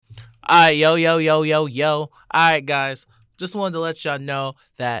Alright, yo. Alright, guys. Just wanted to let y'all know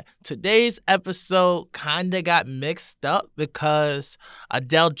that today's episode kinda got mixed up because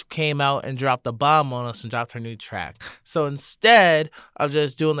Adele came out and dropped a bomb on us and dropped her new track. So instead of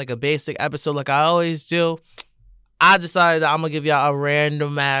just doing like a basic episode like I always do, I decided that I'm gonna give y'all a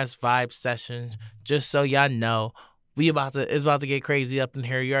random ass vibe session just so y'all know. It's about to get crazy up in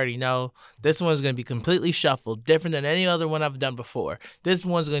here. You already know. This one's going to be completely shuffled, different than any other one I've done before. This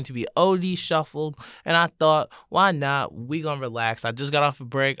one's going to be OD shuffled, and I thought, why not? We going to relax. I just got off a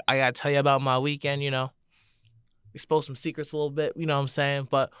break. I got to tell you about my weekend, expose some secrets a little bit, you know what I'm saying?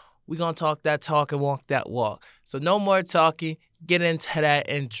 But we going to talk that talk and walk that walk. So no more talking. Get into that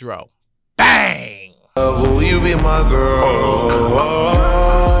intro. Bang! Will you be my girl?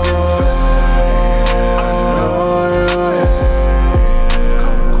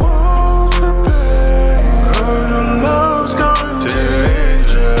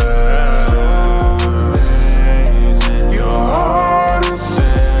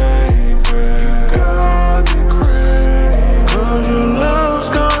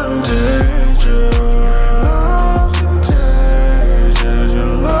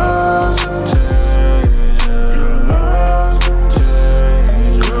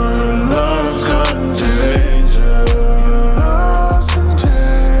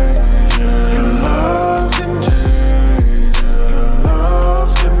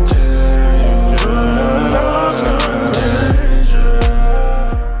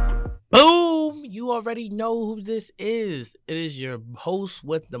 Already know who this is. It is your host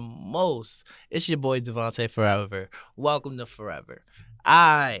with the most. It's your boy Devontae Forever. Welcome to Forever.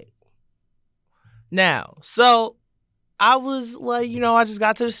 Alright. Now, so I was like, I just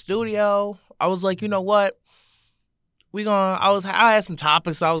got to the studio. I was like, you know what? I had some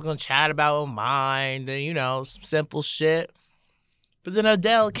topics I was gonna chat about on mine and some simple shit. But then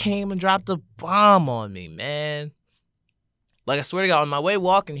Adele came and dropped a bomb on me, man. Like I swear to God, on my way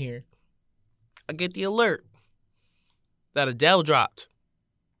walking here, I get the alert that Adele dropped.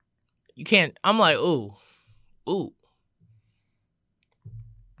 I'm like, ooh.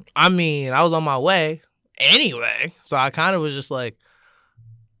 I mean, I was on my way anyway, so I kind of was just like,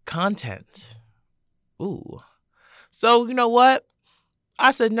 content. Ooh. So, you know what?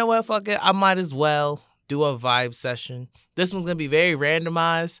 I said, no what, fuck it. I might as well do a vibe session. This one's going to be very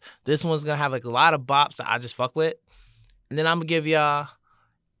randomized. This one's going to have like a lot of bops that I just fuck with. And then I'm going to give y'all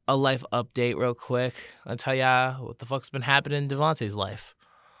a life update real quick. I'll tell y'all what the fuck's been happening in Devontae's life.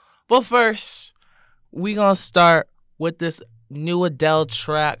 But first, we gonna start with this new Adele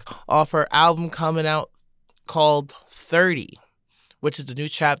track off her album coming out called 30, which is the new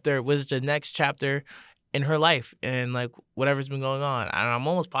chapter, which is the next chapter in her life and like whatever's been going on. I'm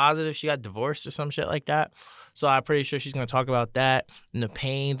almost positive she got divorced or some shit like that. So I'm pretty sure she's gonna talk about that and the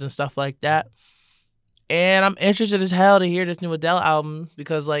pains and stuff like that. And I'm interested as hell to hear this new Adele album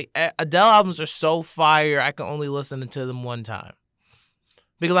because, like, Adele albums are so fire, I can only listen to them one time.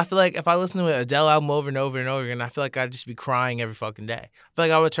 Because I feel like if I listen to an Adele album over and over and over again, I feel like I'd just be crying every fucking day. I feel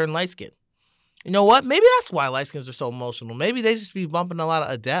like I would turn light skin. You know what? Maybe that's why light skins are so emotional. Maybe they just be bumping a lot of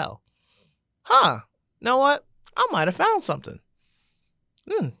Adele. Huh. You know what? I might have found something.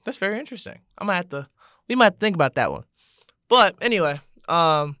 That's very interesting. We might have to think about that one. But anyway,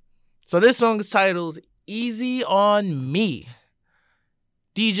 so this song is titled Easy on Me.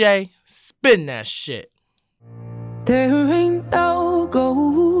 DJ, spin that shit. There ain't no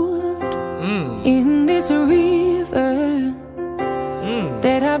gold in this river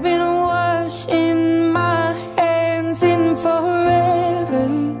that I've been washing my hands in forever.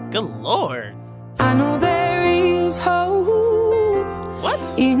 Good Lord. I know there is hope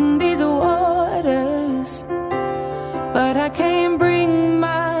in these waters, but I can't bring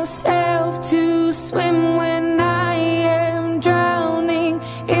myself to swim when I am drowning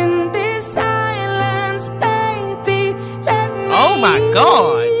in this silence, baby. Let me oh my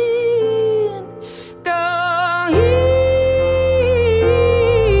God. Go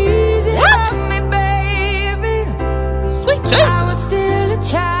easy on me, baby. Sweet Jesus. I was still a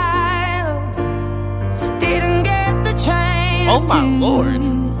child, didn't get the chance oh my to Lord.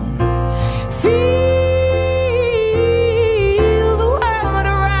 feel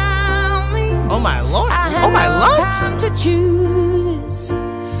my Lord. I had no time to choose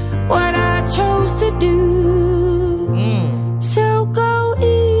what I chose to do. So go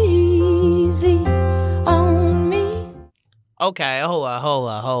easy on me. Okay, hold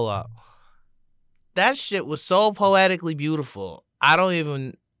up. That shit was so poetically beautiful. I don't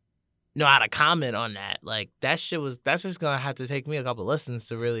even know how to comment on that. Like, that's just gonna have to take me a couple listens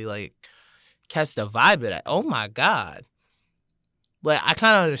to really, like, catch the vibe of that. Oh, my God. Like, I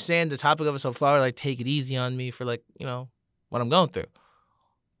kind of understand the topic of it so far, like, take it easy on me for, like, what I'm going through.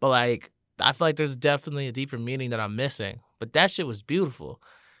 But, like, I feel like there's definitely a deeper meaning that I'm missing. But that shit was beautiful.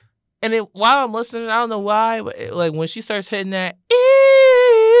 And while I'm listening, I don't know why, but like, when she starts hitting that,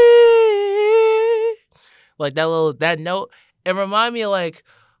 like, that note, it reminded me of, like,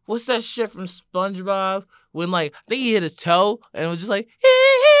 what's that shit from SpongeBob? When, like, I think he hit his toe, and it was just like,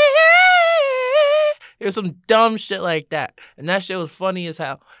 it was some dumb shit like that. And that shit was funny as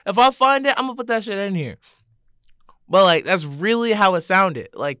hell. If I find it, I'm gonna put that shit in here. But, like, that's really how it sounded.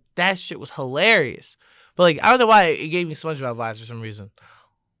 Like, that shit was hilarious. But, like, I don't know why it gave me SpongeBob vibes for some reason.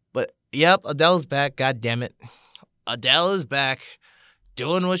 But, yep, Adele's back. God damn it. Adele is back,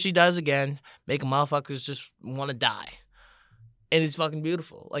 doing what she does again, making motherfuckers just want to die. And it's fucking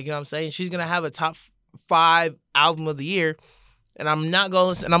beautiful. Like, you know what I'm saying? She's going to have a top 5 album of the year, and I'm not going to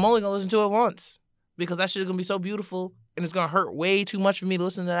listen, and I'm only going to listen to it once, because that shit's going to be so beautiful, and it's going to hurt way too much for me to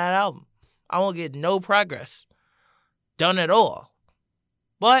listen to that album. I won't get no progress done at all.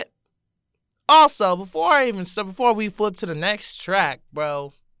 But also, before we flip to the next track,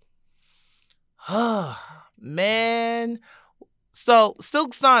 bro, man. So,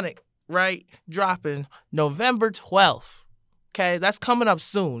 Silk Sonic, right, dropping November 12th. Okay, that's coming up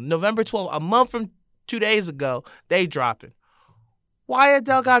soon. November 12th, a month from 2 days ago, they dropping. Why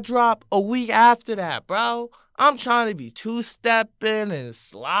Adele got dropped a week after that, bro? I'm trying to be two-stepping and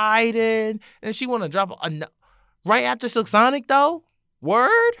sliding, and she want to drop right after Silk Sonic, though?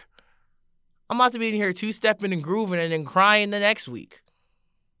 Word? I'm about to be in here two-stepping and grooving and then crying the next week.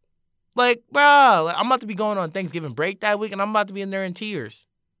 Like, bro, I'm about to be going on Thanksgiving break that week, and I'm about to be in there in tears.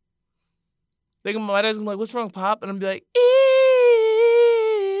 My dad's gonna be like, what's wrong, Pop? And I'm be like, easy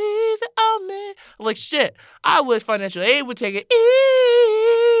on me. I'm like, shit, I wish financial aid would take it easy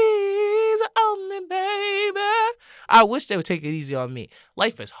on me, baby. I wish they would take it easy on me.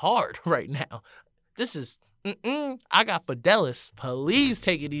 Life is hard right now. This is, I got Fidelis. Please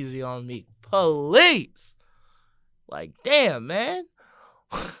take it easy on me. Please. Like, damn, man.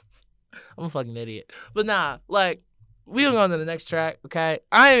 I'm a fucking idiot. But nah, like, we gonna go on to the next track, okay?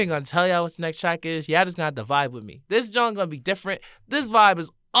 I ain't even gonna tell y'all what the next track is. Y'all just gonna have to vibe with me. This joint gonna be different. This vibe is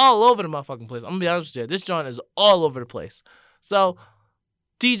all over the motherfucking place. I'm gonna be honest with you. This joint is all over the place. So,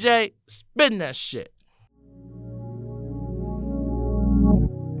 DJ, spin that shit.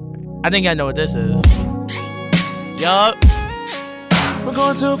 I think I know what this is. Yup. We're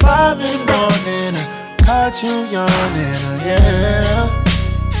going till 5 in the morning. Caught you yawning, yeah.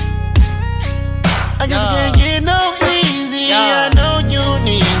 I just can't get no easy. I know you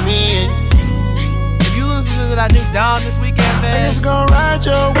need me. If you listen to that new Dawn this weekend, man, I just gonna ride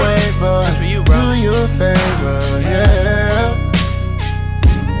your wave, that's for you, bro. Do you a favor, yeah.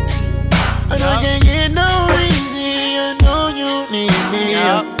 I know I can't get no easy. I know you need me.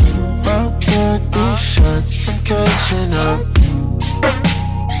 Broke to these shots, I'm catching up.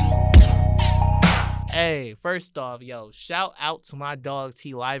 Hey, first off, yo, shout out to my dog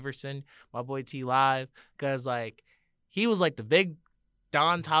T Liverson, my boy T Live, because, like, he was, like, the big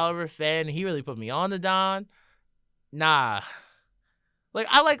Don Toliver fan. He really put me on the Don. Nah. Like,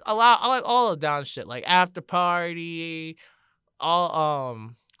 I like all of Don's shit, like After Party,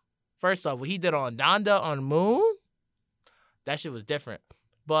 first off, what he did on Donda on Moon, that shit was different.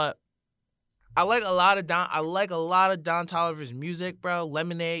 But I like a lot of Don Toliver's music, bro.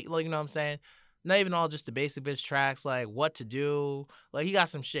 Lemonade, like, you know what I'm saying? Not even all just the basic bitch tracks, like What to Do. Like, he got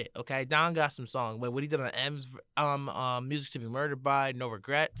some shit, okay? Don got some songs. Like, what he did on M's Music to Be Murdered By, No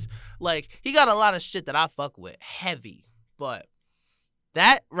Regrets. Like, he got a lot of shit that I fuck with. Heavy. But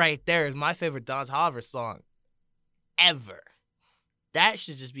that right there is my favorite Don Toliver song ever. That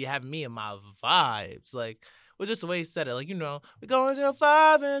should just be having me in my vibes. Like, well, just the way he said it. Like, you know, we're going till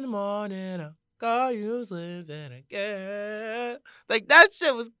 5 in the morning. I'll call you sleeping again. Like, that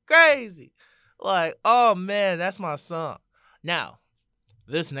shit was crazy. Like, oh, man, that's my song. Now,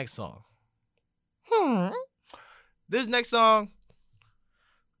 this next song. This next song,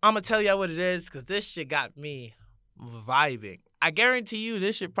 I'm going to tell y'all what it is, because this shit got me vibing. I guarantee you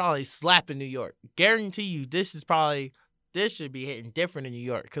this should probably slap in New York. Guarantee you this should be hitting different in New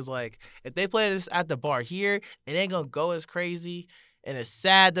York. Because, like, if they play this at the bar here, it ain't going to go as crazy. And it's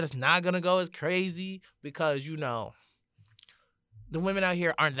sad that it's not going to go as crazy because, you know, the women out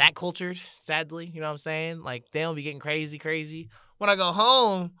here aren't that cultured, sadly. You know what I'm saying? Like, they don't be getting crazy. When I went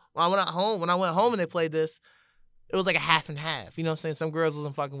home and they played this, it was like a half and half. You know what I'm saying? Some girls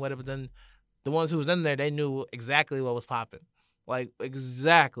wasn't fucking with it, but then the ones who was in there, they knew exactly what was popping. Like,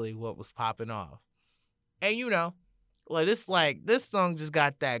 exactly what was popping off. And, you know, this song just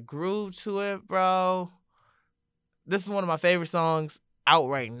got that groove to it, bro. this is one of my favorite songs out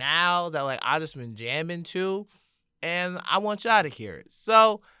right now that like I just been jamming to, and I want y'all to hear it.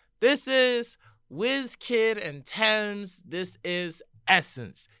 So this is WizKid and Thames. This is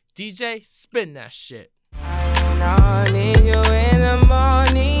Essence. DJ, spin that shit. I need you in the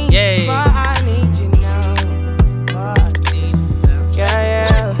morning. Yay. But I need you now.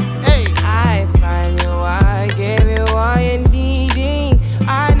 Yeah. Hey. I find you, I give you all you needing.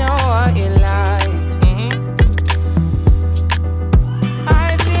 I know what you like.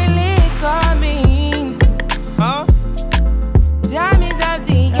 I feel it coming. Huh? Time is of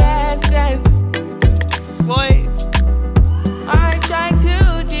the essence. Boy, I try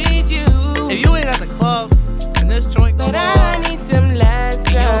to teach you, if you ain't at the club and this joint go but on, I need some lessons.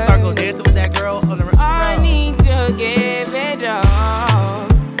 and you don't start going dancing with that girl on the I need to give it up.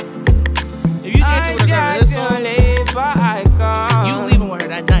 if you I dancing with a girl try to this to song, live, but I can't. you leaving with her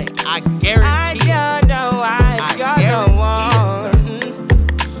that night. I I guarantee it. don't know why I you're the one.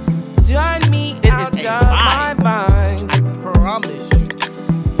 Turn me It is out a of my vibe. mind. I promise you.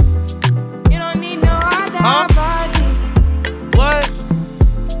 You don't need no other Huh? body. What?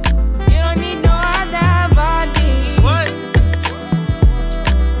 You don't need no other body. What?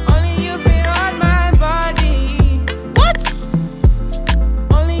 Only you feel on my body. What?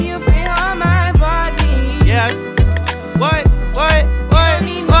 Only you feel on my body. Yes. What? What? Don't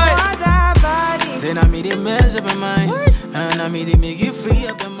need no What? other body. Say now me they mess up your mind, What? and I me they make you free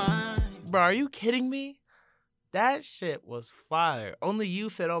up your mind. Bro, are you kidding me? That shit was fire. Only you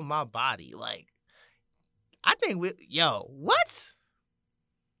fit on my body. Like, I think what?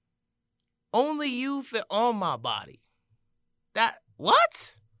 Only you fit on my body.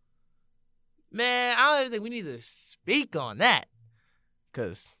 What? Man, I don't even think we need to speak on that.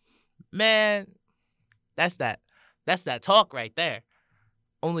 Cause, man, that's that talk right there.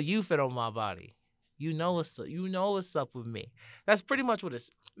 Only you fit on my body. You know what's up with me. That's pretty much what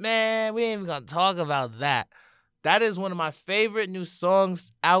it's. Man, we ain't even gonna talk about that. That is one of my favorite new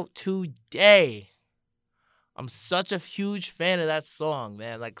songs out today. I'm such a huge fan of that song,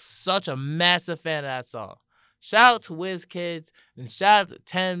 man. Like, such a massive fan of that song. Shout out to WizKids and shout out to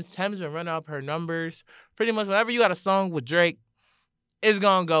Thames. Thames been running up her numbers. Pretty much whenever you got a song with Drake, it's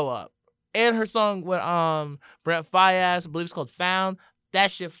gonna go up. And her song with Brent Faiyaz, I believe it's called Found, that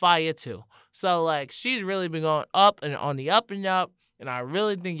shit fire too. So like she's really been going up and on the up and up. And I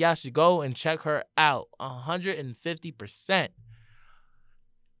really think y'all should go and check her out 150%.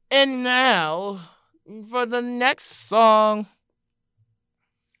 And now, for the next song,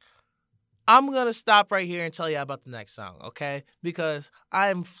 I'm going to stop right here and tell you about the next song, okay? Because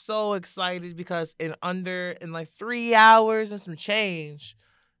I'm so excited because in like 3 hours and some change,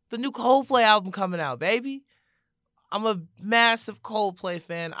 the new Coldplay album coming out, baby. I'm a massive Coldplay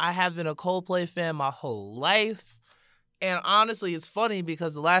fan. I have been a Coldplay fan my whole life. And honestly, it's funny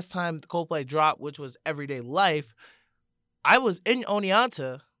because the last time Coldplay dropped, which was Everyday Life, I was in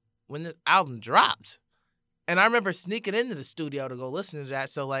Oneonta when the album dropped. And I remember sneaking into the studio to go listen to that.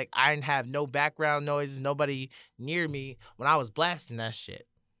 So, like, I didn't have no background noises, nobody near me when I was blasting that shit.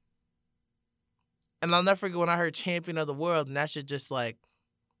 And I'll never forget when I heard Champion of the World, and that shit just, like,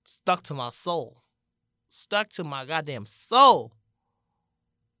 stuck to my soul. Stuck to my goddamn soul.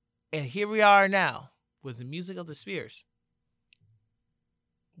 And here we are now with the music of the Spheres,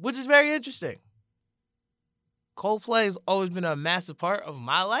 which is very interesting. Coldplay has always been a massive part of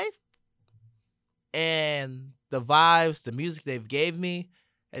my life. And the vibes, the music they've gave me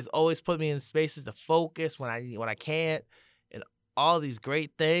has always put me in spaces to focus when I can't, and all these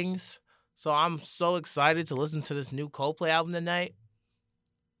great things. So I'm so excited to listen to this new Coldplay album tonight.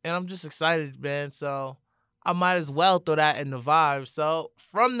 And I'm just excited, man. So I might as well throw that in the vibe. So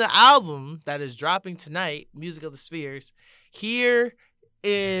from the album that is dropping tonight, Music of the Spheres, here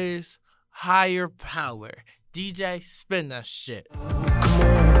is Higher Power. DJ, spin that shit. Come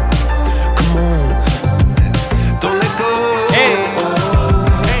on. Don't let go. Hey.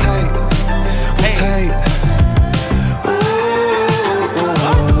 Hold tight.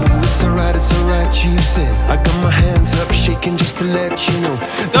 It's alright, you said. I got my hands up shaking just to let you know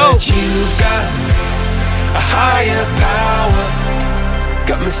that you've got a higher power.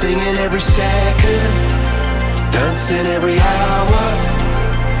 Got me singing every second, dancing every hour.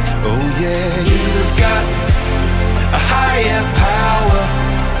 Oh yeah, you've got a higher power.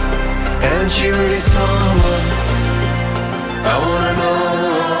 And she really someone I wanna know.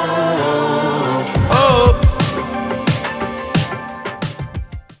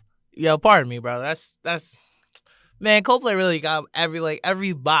 Yo, pardon me, bro. That's man, Coldplay really got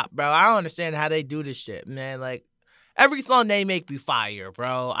every bop, bro. I don't understand how they do this shit, man. Like every song they make be fire,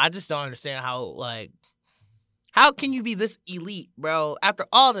 bro. I just don't understand How can you be this elite, bro, after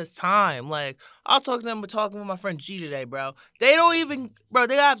all this time? Like, I was talking with my friend G today, bro. They don't even, bro,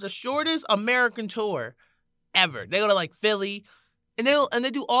 they have the shortest American tour ever. They go to, like, Philly, and they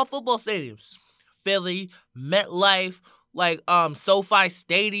do all football stadiums. Philly, MetLife, like, SoFi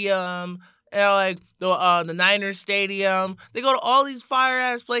Stadium, and, like, the Niners Stadium. They go to all these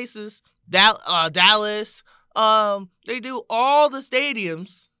fire-ass places. Dallas. They do all the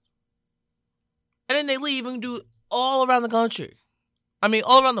stadiums. And then they leave and do all around the country. I mean,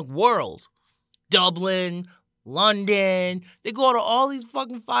 all around the world. Dublin, London. They go to all these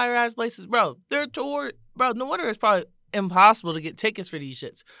fucking fire-ass places. Bro, their tour, bro, no wonder it's probably impossible to get tickets for these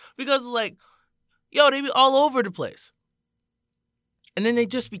shits. Because, like, yo, they be all over the place. And then they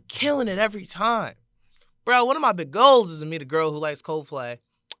just be killing it every time. Bro, one of my big goals is to meet a girl who likes Coldplay.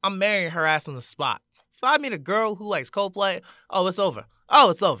 I'm marrying her ass on the spot. If I meet a girl who likes Coldplay, oh, it's over.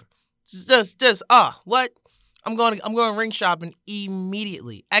 Oh, it's over. What? I'm going ring shopping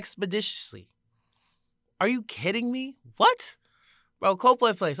immediately, expeditiously. Are you kidding me? What? Bro,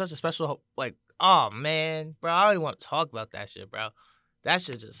 Coldplay plays such a special, like, oh, man. Bro, I don't even want to talk about that shit, bro. That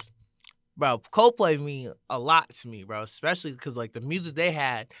shit just, bro, Coldplay mean a lot to me, bro, especially because, like, the music they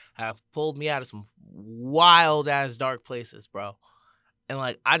had have pulled me out of some wild-ass dark places, bro. And,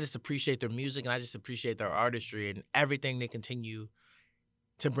 like, I just appreciate their music, and I just appreciate their artistry and everything they continue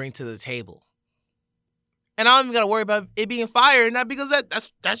to bring to the table. And I don't even got to worry about it being fire, not because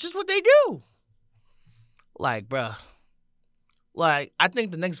that's just what they do. Like, bro. Like, I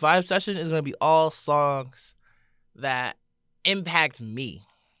think the next Vibe session is going to be all songs that impact me.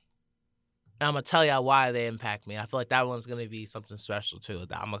 And I'm going to tell y'all why they impact me. I feel like that one's going to be something special, too.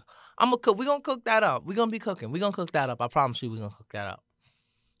 That I'm gonna cook. We're going to cook that up. We're going to be cooking. We're going to cook that up. I promise you we're going to cook that up.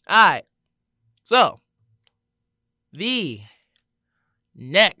 All right. So, the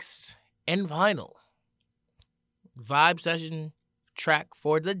next and final Vibe session track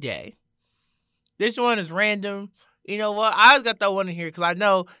for the day. This one is random. You know what? I just got that one in here because I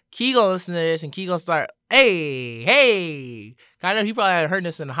know Key gonna listen to this and Key gonna start, hey. I know he probably hadn't heard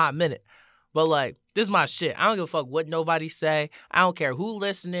this in a hot minute. But, like, this is my shit. I don't give a fuck what nobody say. I don't care who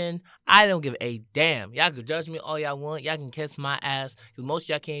listening. I don't give a damn. Y'all can judge me all y'all want. Y'all can kiss my ass because most of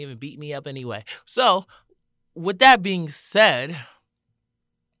y'all can't even beat me up anyway. So, with that being said,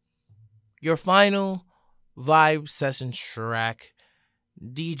 your final Vibe session track,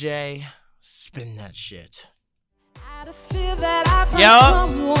 DJ, spin that shit. Yo.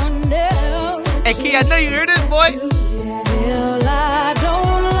 Hey, Key, I know you hear this, boy. Well, I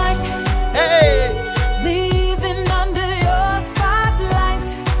don't like leaving under your spotlight.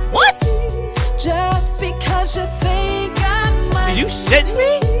 What? Just because you think I might. Is you shitting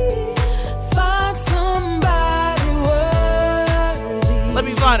me? Find somebody worthy. Let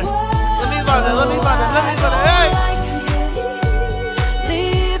me find it. Hey.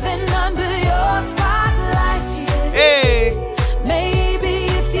 Leaving under your spotlight. Hey.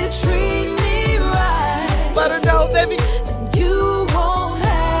 Maybe if you treat me right, Let her know, baby. you won't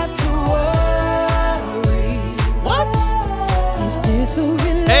have to worry. What? Is this a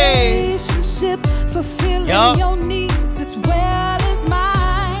relationship fulfilling your needs as well as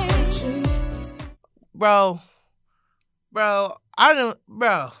mine? Bro,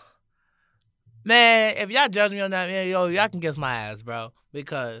 man, if y'all judge me on that, man, yo, y'all can kiss my ass, bro.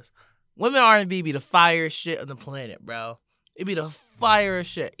 Because women R&B be the fire shit on the planet, bro. It be the fire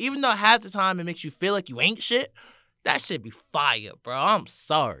shit. Even though half the time it makes you feel like you ain't shit, that shit be fire, bro. I'm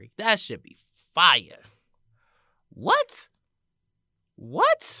sorry. That shit be fire. What?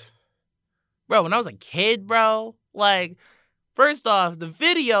 Bro, when I was a kid, bro, like, first off, the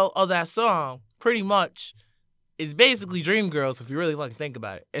video of that song pretty much is basically Dreamgirls if you really fucking think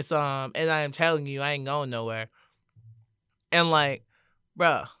about it. It's and I am telling you, I ain't going nowhere. And, like,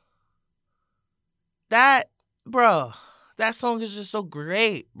 bro, that song is just so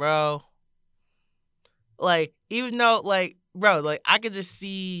great, bro. Like, even though, like, bro, like, I could just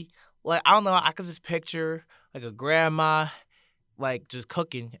see, like, I don't know, I could just picture, like, a grandma, like, just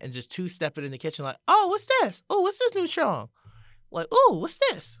cooking and just two-stepping in the kitchen, like, oh, what's this? Oh, what's this new song? Like, oh, what's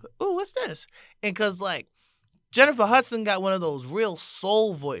this? Oh, what's this? And because, like, Jennifer Hudson got one of those real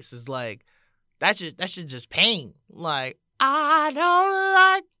soul voices, like, that shit just pain. Like, I don't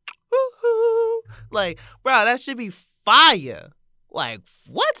like, ooh, like, bro, that should be fire. Like,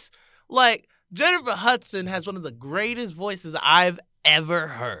 what? Like, Jennifer Hudson has one of the greatest voices I've ever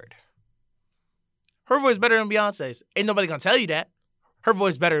heard. Her voice better than Beyonce's. Ain't nobody gonna tell you that. Her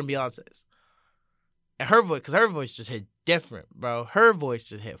voice better than Beyonce's. And her voice, because her voice just hit different, bro. Her voice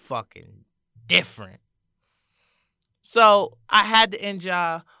just hit fucking different. So, I had to end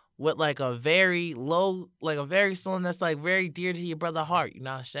y'all with like a very low, like a very song that's like very dear to your brother heart. You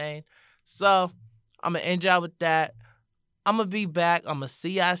know what I'm saying? So I'm gonna end y'all with that. I'm gonna be back. I'm gonna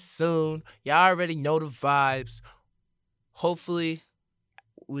see y'all soon. Y'all already know the vibes. Hopefully,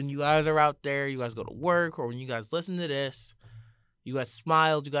 when you guys are out there, you guys go to work, or when you guys listen to this, you guys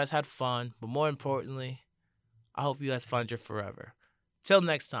smiled, you guys had fun. But more importantly, I hope you guys find your forever. Till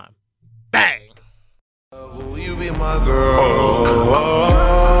next time. Bang! Will you be my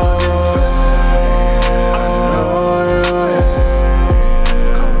girl?